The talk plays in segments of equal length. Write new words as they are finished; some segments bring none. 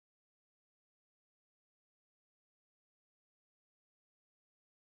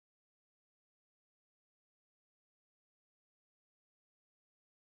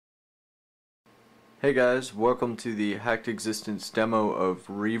Hey guys, welcome to the Hacked Existence demo of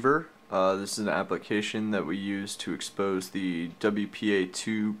Reaver. This is an application that we use to expose the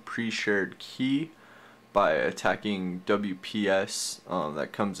WPA2 pre-shared key by attacking WPS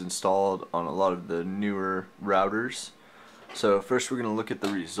that comes installed on a lot of the newer routers. So first we're going to look at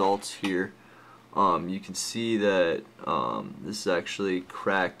the results here. You can see that this is actually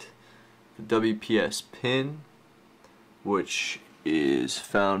cracked the WPS pin, which is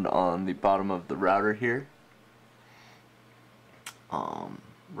found on the bottom of the router here.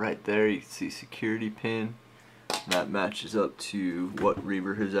 Right there you can see security pin. That matches up to what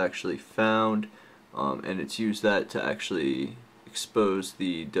Reaver has actually found, and it's used that to actually expose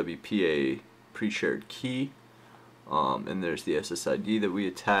the WPA pre-shared key. And there's the SSID that we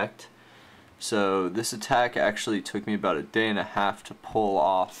attacked. So this attack actually took me about a day and a half to pull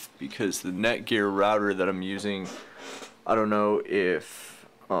off because the Netgear router that I'm using, I don't know if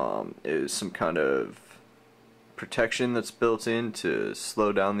is some kind of protection that's built in to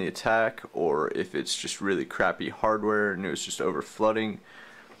slow down the attack, or if it's just really crappy hardware and it was just over flooding.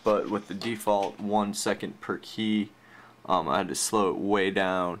 But with the default 1 second per key, I had to slow it way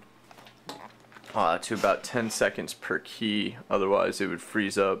down to about 10 seconds per key, otherwise it would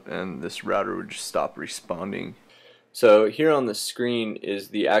freeze up and this router would just stop responding. So here on the screen is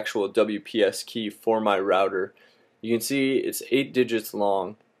the actual WPS key for my router. You can see it's 8 digits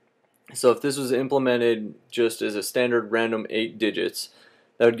long. So if this was implemented just as a standard random 8 digits,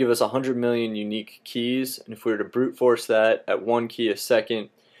 that would give us 100 million unique keys, and if we were to brute force that at 1 key a second,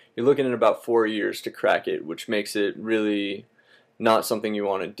 you're looking at about 4 years to crack it, which makes it really not something you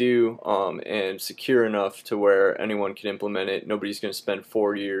want to do, and secure enough to where anyone can implement it. Nobody's going to spend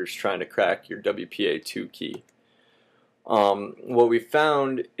 4 years trying to crack your WPA2 key. What we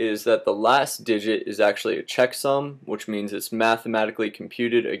found is that the last digit is actually a checksum, which means it's mathematically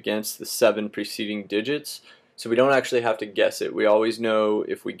computed against the 7 preceding digits, so we don't actually have to guess it. We always know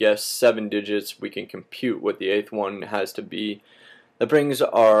if we guess 7 digits, we can compute what the 8th one has to be. That brings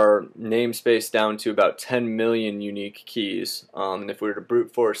our namespace down to about 10 million unique keys, and if we were to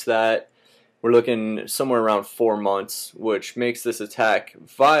brute force that, we're looking somewhere around 4 months, which makes this attack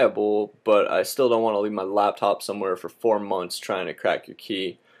viable, but I still don't want to leave my laptop somewhere for 4 months trying to crack your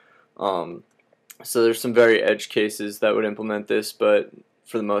key. So there's some very edge cases that would implement this, but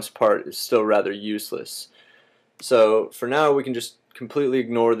for the most part it's still rather useless. So for now we can just completely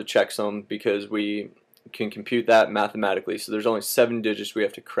ignore the checksum because we can compute that mathematically, so there's only 7 digits we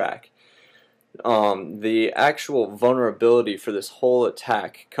have to crack. The actual vulnerability for this whole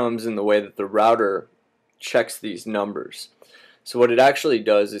attack comes in the way that the router checks these numbers. So what it actually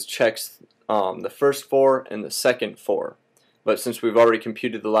does is checks the first 4 and the second 4, but since we've already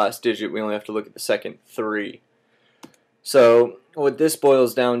computed the last digit, we only have to look at the second 3. So what this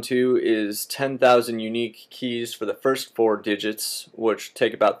boils down to is 10,000 unique keys for the first 4 digits, which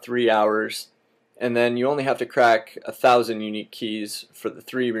take about 3 hours. And then you only have to crack 1,000 unique keys for the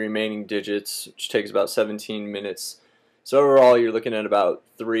 3 remaining digits, which takes about 17 minutes. So overall, you're looking at about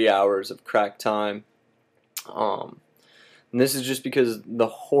 3 hours of crack time. And this is just because the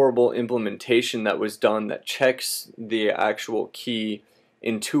horrible implementation that was done that checks the actual key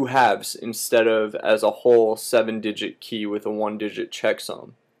in 2 halves instead of as a whole 7-digit key with a 1-digit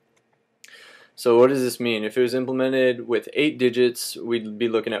checksum. So what does this mean? If it was implemented with 8 digits, we'd be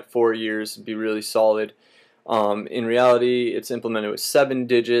looking at 4 years. It'd be really solid. In reality, it's implemented with 7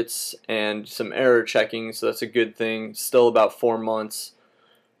 digits and some error checking, so that's a good thing. Still about 4 months.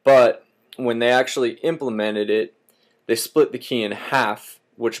 But when they actually implemented it, they split the key in half,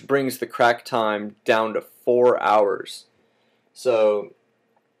 which brings the crack time down to 4 hours. So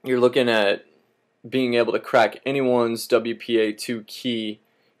you're looking at being able to crack anyone's WPA2 key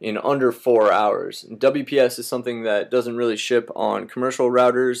in under 4 hours. WPS is something that doesn't really ship on commercial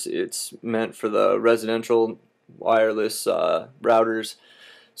routers. It's meant for the residential wireless routers.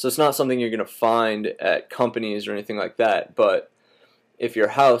 So it's not something you're going to find at companies or anything like that. But if your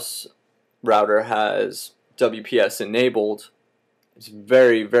house router has WPS enabled, it's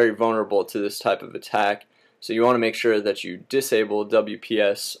very, very vulnerable to this type of attack. So you want to make sure that you disable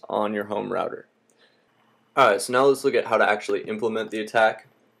WPS on your home router. Alright, so now let's look at how to actually implement the attack.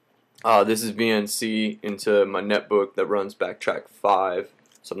 This is VNC into my netbook that runs Backtrack 5,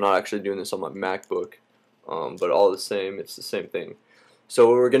 so I'm not actually doing this on my MacBook, but all the same, it's the same thing. So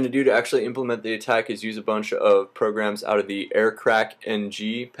what we're going to do to actually implement the attack is use a bunch of programs out of the Aircrack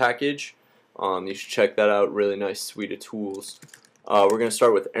NG package. You should check that out, really nice suite of tools. We're going to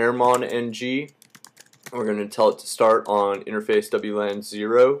start with Airmon NG. We're going to tell it to start on interface WLAN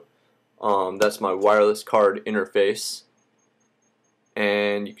 0. That's my wireless card interface.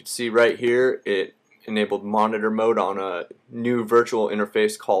 And you can see right here it enabled monitor mode on a new virtual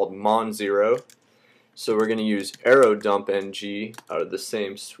interface called Mon0. So we're going to use arrow dump ng out of the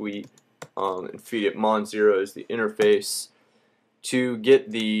same suite and feed it Mon0 as the interface. To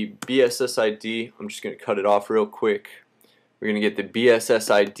get the BSS ID, I'm just going to cut it off real quick. We're going to get the BSS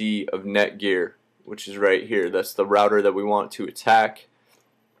ID of Netgear, which is right here. That's the router that we want to attack.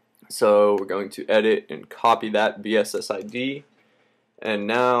 So we're going to edit and copy that BSS ID. And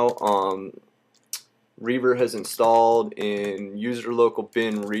now Reaver has installed in user local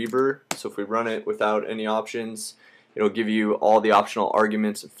bin Reaver. So if we run it without any options, it'll give you all the optional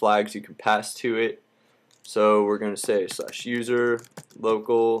arguments and flags you can pass to it. So we're going to say /user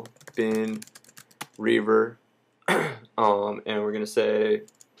local bin Reaver, and we're going to say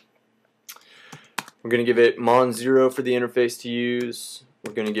we're going to give it Mon0 for the interface to use.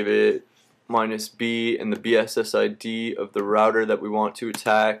 We're going to give it -b and the BSS ID of the router that we want to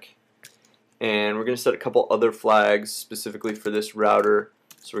attack. And we're going to set a couple other flags specifically for this router.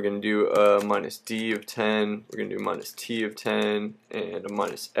 So we're going to do a -d of 10, we're going to do -t of 10, and a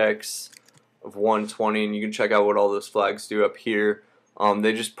 -x of 120. And you can check out what all those flags do up here.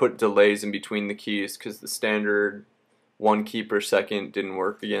 They just put delays in between the keys because the standard 1 key per second didn't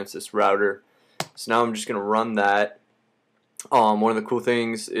work against this router. So now I'm just going to run that. One of the cool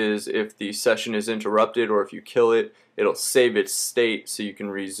things is if the session is interrupted or if you kill it, it'll save its state so you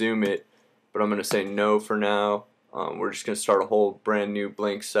can resume it. But I'm going to say no for now. We're just going to start a whole brand new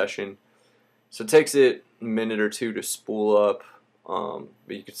blank session. So it takes it a minute or two to spool up,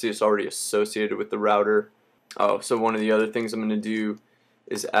 but you can see it's already associated with the router. Oh, so one of the other things I'm going to do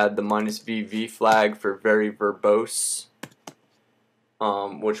is add the -VV flag for very verbose,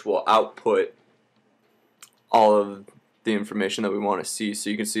 which will output all of the information that we want to see. So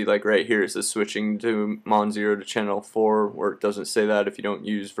you can see, like right here, it says switching to Mon0 to channel 4, where it doesn't say that if you don't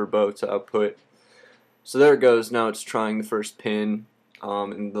use verbose output. So there it goes. Now it's trying the first pin,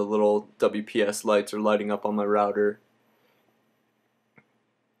 and the little WPS lights are lighting up on my router.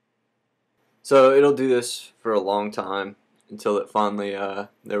 So it'll do this for a long time until it finally,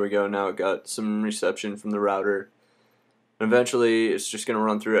 there we go, now it got some reception from the router. And eventually it's just going to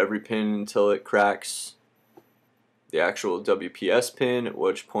run through every pin until it cracks the actual WPS pin, at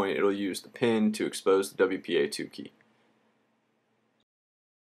which point it'll use the pin to expose the WPA2 key.